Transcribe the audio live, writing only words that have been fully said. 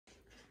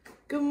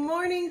Good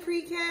morning,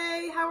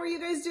 pre-K. How are you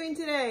guys doing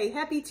today?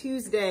 Happy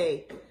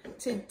Tuesday.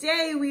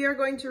 Today we are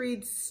going to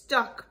read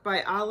Stuck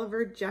by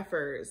Oliver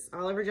Jeffers.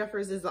 Oliver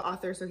Jeffers is the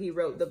author, so he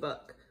wrote the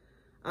book.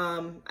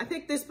 I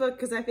picked this book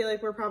because I feel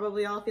like we're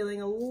probably all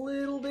feeling a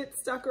little bit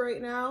stuck right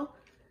now.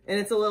 And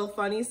it's a little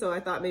funny, so I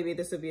thought maybe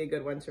this would be a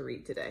good one to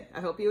read today. I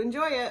hope you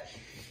enjoy it.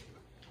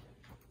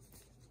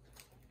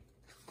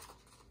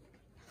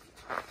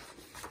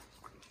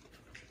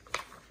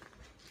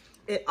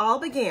 It all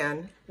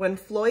began when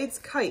Floyd's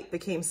kite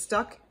became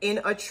stuck in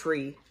a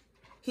tree.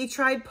 He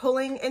tried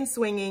pulling and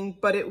swinging,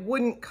 but it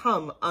wouldn't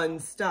come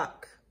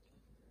unstuck.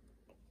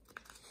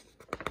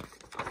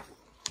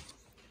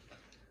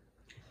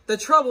 The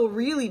trouble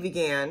really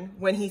began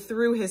when he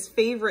threw his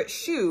favorite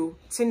shoe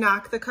to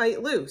knock the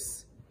kite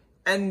loose,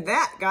 and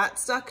that got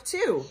stuck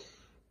too.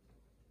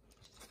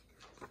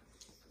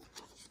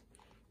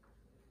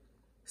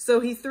 So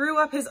he threw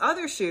up his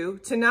other shoe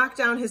to knock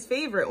down his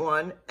favorite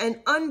one, and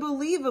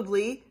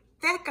unbelievably,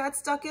 that got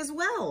stuck as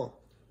well.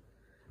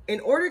 In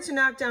order to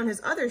knock down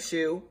his other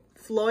shoe,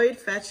 Floyd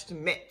fetched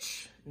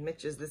Mitch.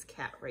 Mitch is this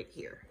cat right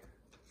here.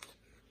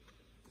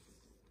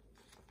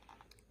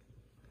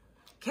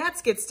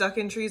 Cats get stuck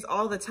in trees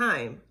all the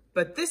time,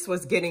 but this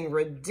was getting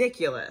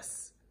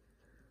ridiculous.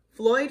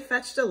 Floyd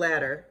fetched a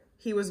ladder.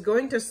 He was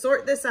going to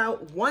sort this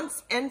out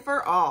once and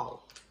for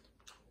all.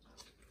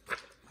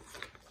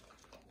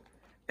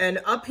 And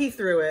up he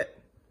threw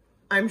it.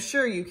 I'm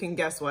sure you can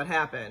guess what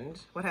happened.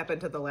 What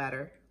happened to the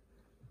ladder?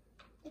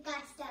 It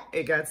got stuck.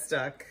 It got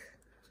stuck.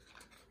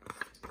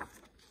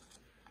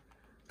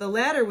 The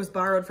ladder was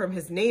borrowed from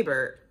his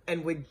neighbor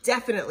and would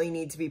definitely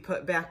need to be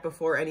put back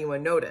before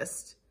anyone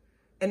noticed.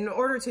 And in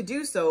order to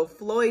do so,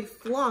 Floyd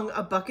flung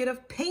a bucket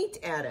of paint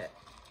at it.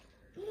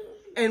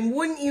 And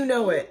wouldn't you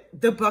know it,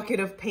 the bucket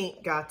of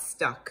paint got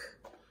stuck.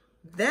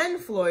 Then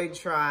Floyd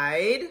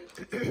tried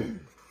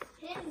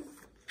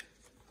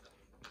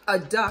a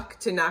duck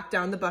to knock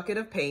down the bucket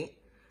of paint,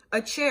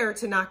 a chair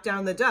to knock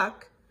down the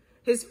duck,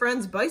 his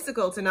friend's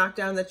bicycle to knock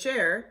down the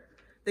chair,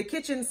 the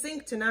kitchen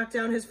sink to knock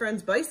down his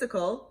friend's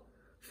bicycle,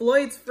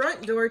 Floyd's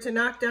front door to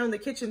knock down the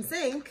kitchen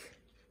sink.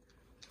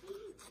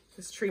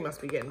 This tree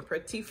must be getting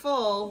pretty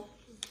full.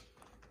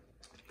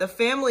 The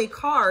family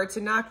car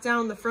to knock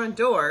down the front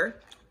door,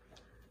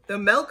 the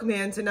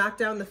milkman to knock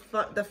down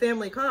the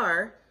family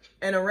car,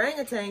 an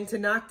orangutan to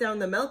knock down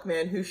the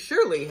milkman who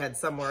surely had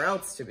somewhere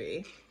else to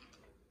be.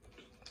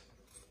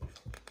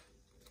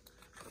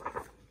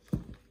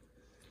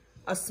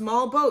 A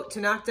small boat to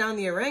knock down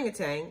the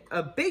orangutan,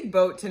 a big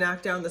boat to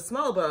knock down the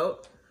small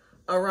boat,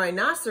 a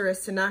rhinoceros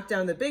to knock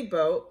down the big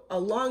boat, a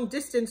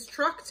long-distance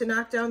truck to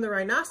knock down the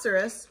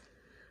rhinoceros,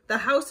 the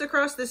house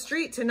across the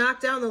street to knock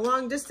down the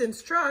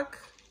long-distance truck.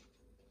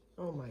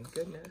 Oh my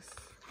goodness.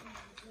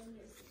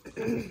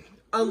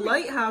 A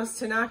lighthouse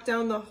to knock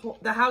down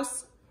the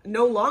house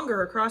no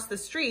longer across the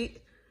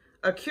street,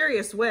 a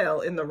curious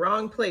whale in the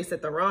wrong place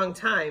at the wrong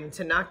time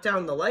to knock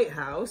down the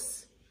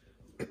lighthouse.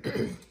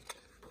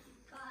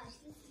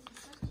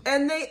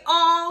 And they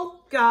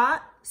all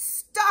got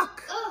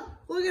stuck.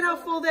 Look at how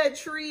full that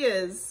tree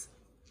is.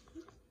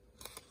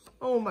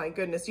 Oh my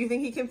goodness. Do you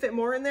think he can fit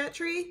more in that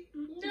tree?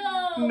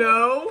 No.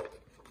 No?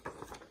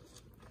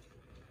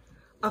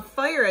 A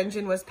fire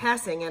engine was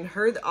passing and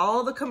heard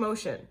all the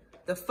commotion.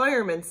 The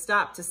firemen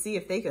stopped to see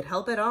if they could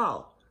help at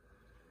all.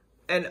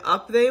 And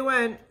up they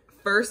went,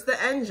 first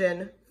the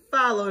engine,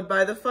 followed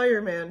by the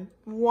fireman,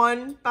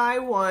 one by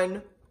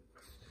one.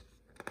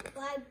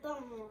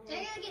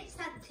 They're gonna get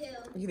stuck too.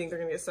 You think they're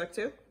gonna get stuck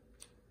too?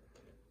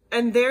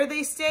 And there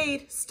they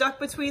stayed, stuck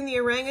between the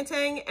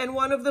orangutan and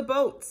one of the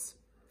boats.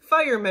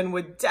 Firemen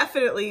would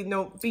definitely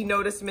be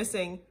noticed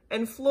missing,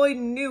 and Floyd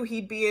knew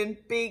he'd be in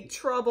big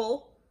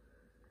trouble.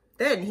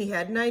 Then he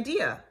had an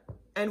idea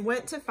and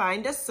went to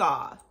find a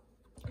saw.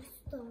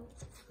 Saw?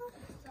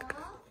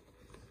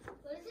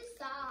 What is a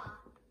saw?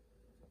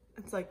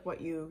 It's like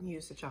what you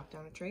use to chop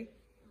down a tree.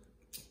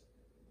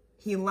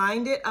 He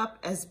lined it up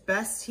as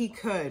best he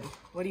could.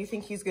 What do you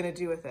think he's gonna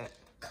do with it?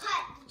 Cut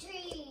the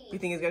tree. You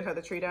think he's gonna cut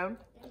the tree down?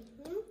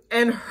 Mm-hmm.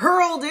 And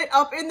hurled it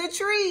up in the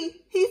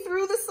tree. He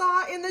threw the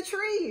saw in the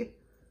tree.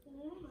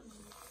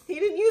 He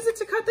didn't use it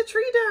to cut the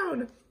tree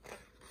down.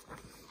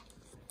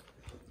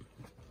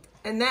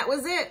 And that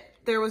was it.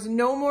 There was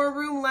no more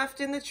room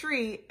left in the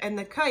tree, and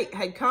the kite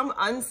had come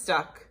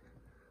unstuck.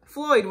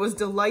 Floyd was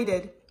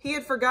delighted. He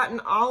had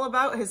forgotten all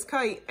about his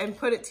kite and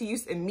put it to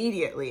use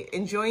immediately,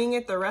 enjoying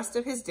it the rest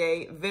of his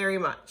day very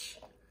much.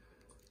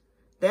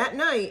 That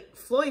night,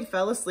 Floyd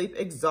fell asleep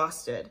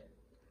exhausted.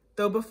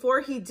 Though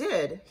before he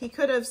did, he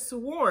could have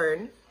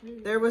sworn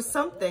there was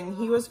something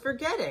he was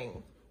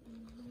forgetting.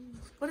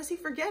 What is he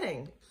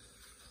forgetting?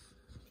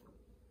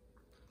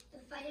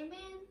 The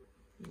fireman?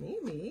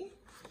 Maybe.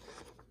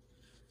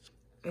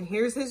 And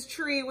here's his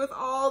tree with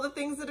all the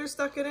things that are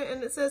stuck in it,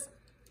 and it says,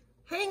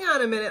 "Hang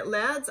on a minute,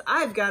 lads,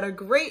 I've got a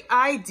great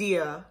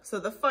idea." So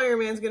the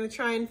fireman's gonna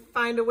try and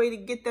find a way to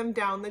get them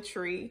down the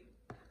tree.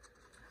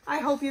 I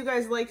hope you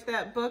guys liked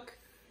that book.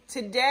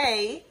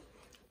 Today,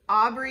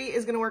 Aubrey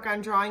is going to work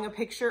on drawing a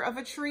picture of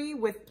a tree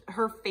with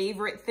her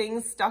favorite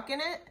things stuck in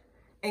it.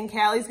 And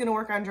Callie's going to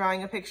work on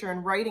drawing a picture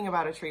and writing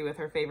about a tree with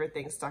her favorite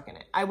things stuck in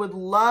it. I would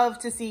love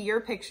to see your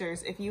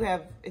pictures if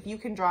you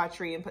can draw a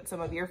tree and put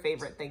some of your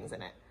favorite things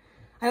in it.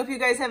 I hope you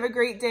guys have a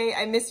great day.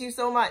 I miss you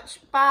so much.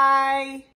 Bye.